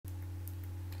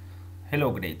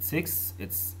Hello grade 6,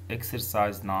 it's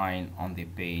exercise 9 on the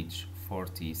page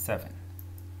 47.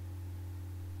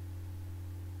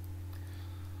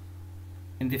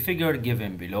 In the figure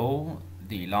given below,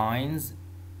 the lines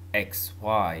x,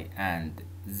 y, and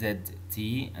z,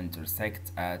 t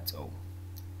intersect at O.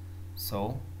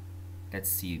 So let's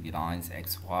see the lines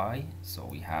x, y. So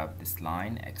we have this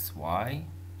line x, y,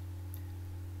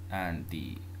 and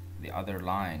the other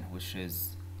line which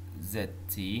is z,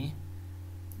 t.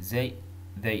 They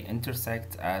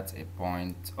intersect at a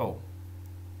point O.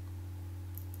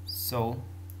 So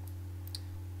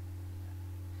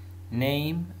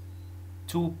name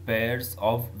two pairs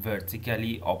of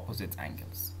vertically opposite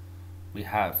angles. We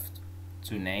have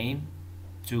to name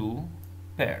two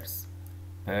pairs.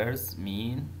 Pairs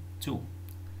mean two.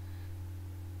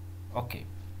 Okay.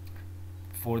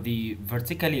 For the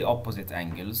vertically opposite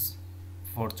angles,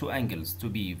 for two angles to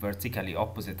be vertically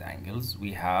opposite angles,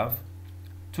 we have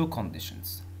two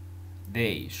conditions.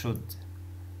 They should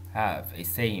have a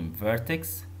same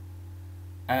vertex,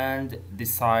 and the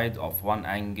side of one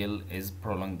angle is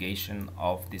prolongation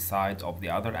of the side of the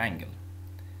other angle.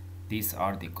 These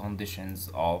are the conditions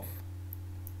of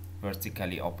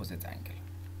vertically opposite angle.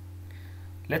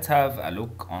 Let's have a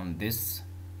look on this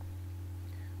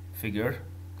figure.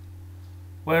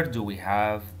 Where do we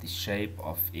have the shape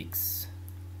of X,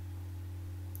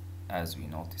 as we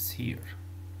notice here?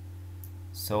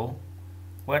 So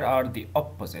where are the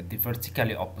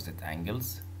vertically opposite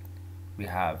angles? We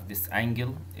have this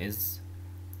angle is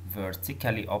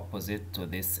vertically opposite to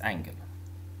this angle.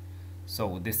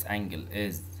 So this angle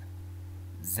is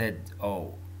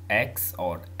ZOX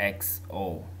or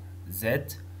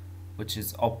XOZ, which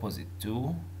is opposite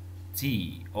to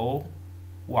TOY.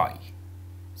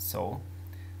 So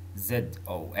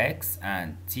ZOX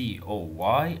and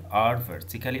TOY are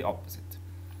vertically opposite.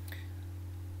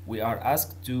 We are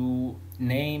asked to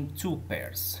name two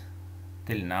pairs.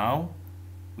 Till now,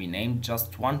 we named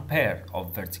just one pair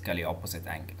of vertically opposite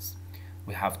angles.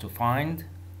 We have to find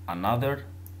another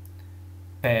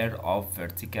pair of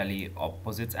vertically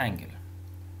opposite angle.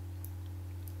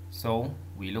 So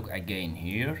we look again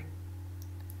here.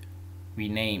 We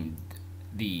named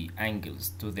the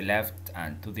angles to the left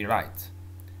and to the right,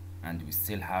 and we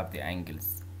still have the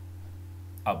angles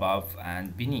above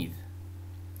and beneath.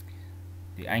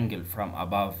 The angle from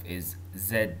above is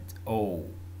ZOY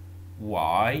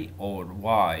or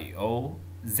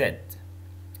YOZ,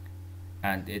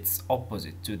 and it's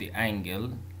opposite to the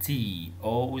angle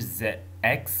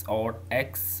TOZX or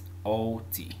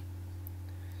XOT.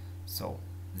 So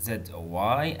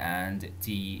ZOY and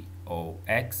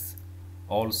TOX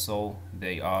also,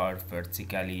 they are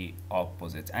vertically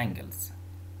opposite angles.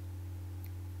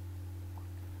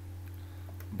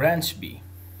 Branch B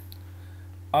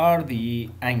are the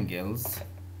angles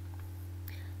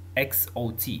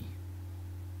XOT,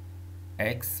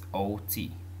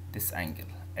 this angle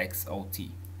XOT,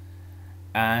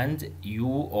 and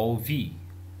UOV,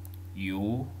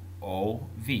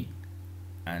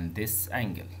 and this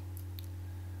angle.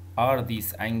 Are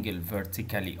these angles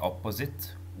vertically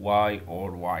opposite? Why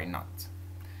or why not?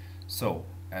 So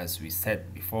as we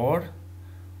said before,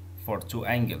 for two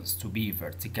angles to be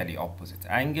vertically opposite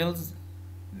angles,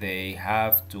 they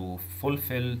have to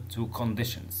fulfill two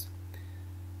conditions.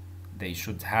 They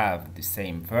should have the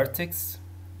same vertex.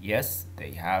 Yes,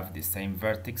 they have the same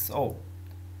vertex O.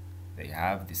 They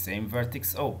have the same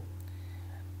vertex O.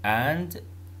 And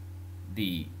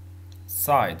the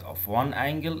side of one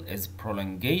angle is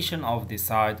prolongation of the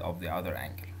side of the other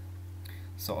angle.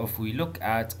 So if we look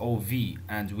at OV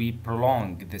and we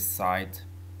prolong this side,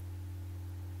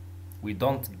 we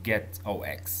don't get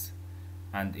OX.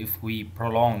 And if we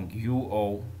prolong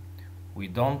UO, we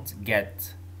don't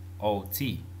get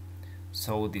OT.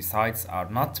 So the sides are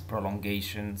not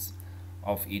prolongations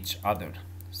of each other.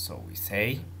 So we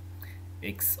say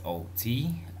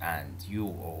XOT and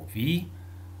UOV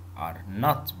are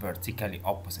not vertically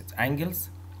opposite angles,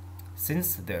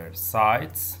 since the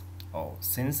sides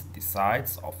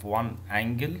of one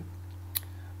angle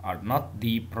are not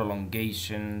the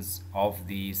prolongations of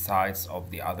the sides of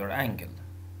the other angle.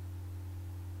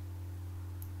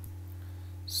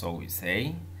 So we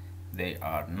say they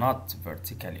are not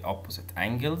vertically opposite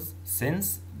angles,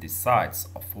 since the sides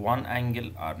of one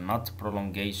angle are not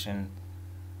prolongation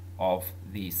of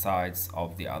the sides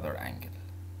of the other angle.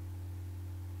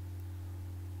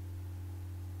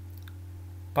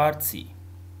 Part C.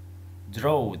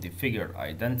 Draw the figure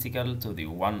identical to the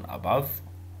one above,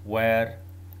 where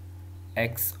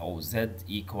XOZ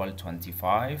equal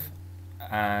 25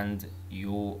 and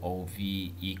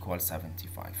UOV equal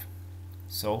 75.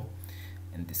 So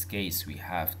In this case, we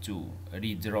have to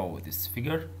redraw this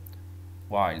figure.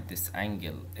 While this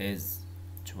angle is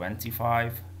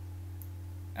 25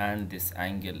 and this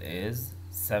angle is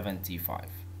 75,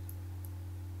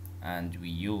 and we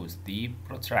use the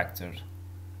protractor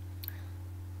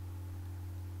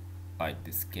like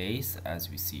this case. As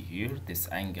we see here, this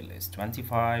angle is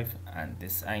 25 and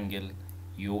this angle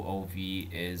UOV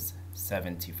is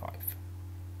 75.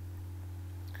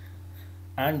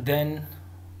 And then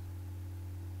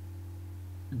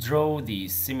draw the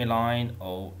semiline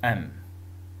OM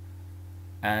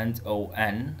and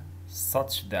ON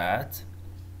such that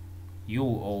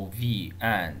UOV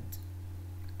and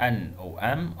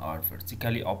NOM are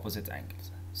vertically opposite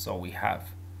angles. So we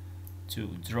have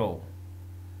to draw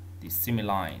the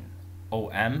semiline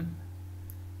OM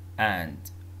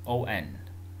and ON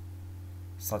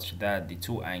such that the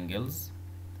two angles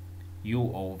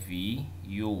UOV,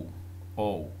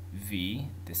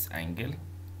 this angle,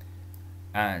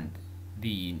 and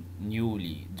the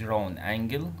newly drawn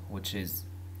angle, which is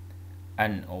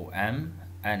NOM,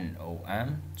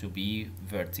 to be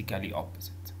vertically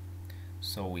opposite.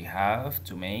 So we have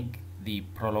to make the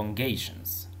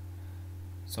prolongations.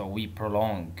 So we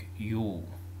prolong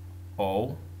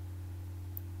UO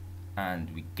and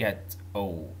we get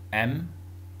OM,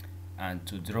 and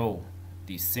to draw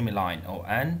the semiline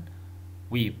ON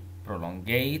we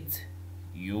prolongate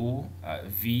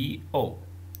VO.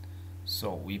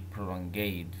 So we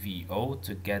prolongate VO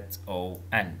to get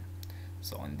ON.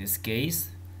 So in this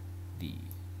case, the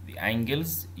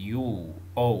angles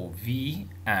UOV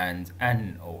and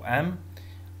NOM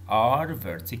are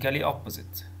vertically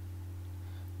opposite.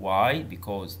 Why?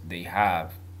 Because they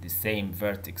have the same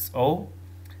vertex O,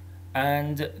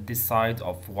 and the side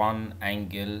of one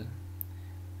angle,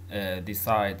 the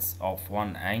sides of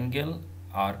one angle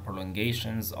are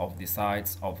prolongations of the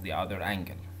sides of the other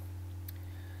angle.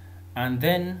 And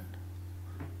then,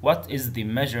 what is the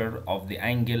measure of the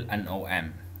angle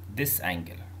NOM? This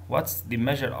angle. What's the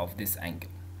measure of this angle?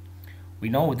 We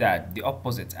know that the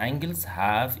opposite angles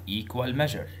have equal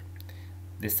measure.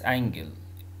 This angle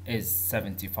is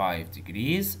 75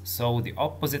 degrees, so the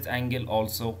opposite angle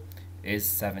also is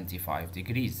 75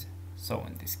 degrees. So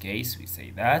in this case, we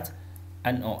say that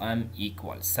NOM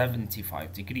equals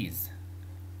 75 degrees.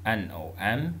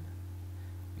 NOM,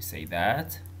 we say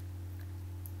that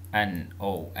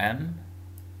NOM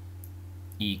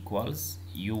equals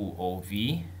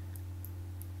UOV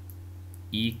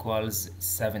equals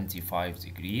 75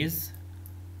 degrees.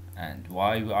 And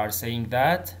why we are saying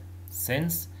that?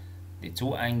 Since the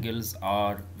two angles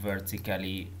are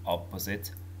vertically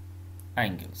opposite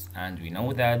angles, and we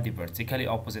know that the vertically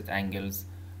opposite angles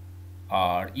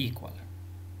are equal.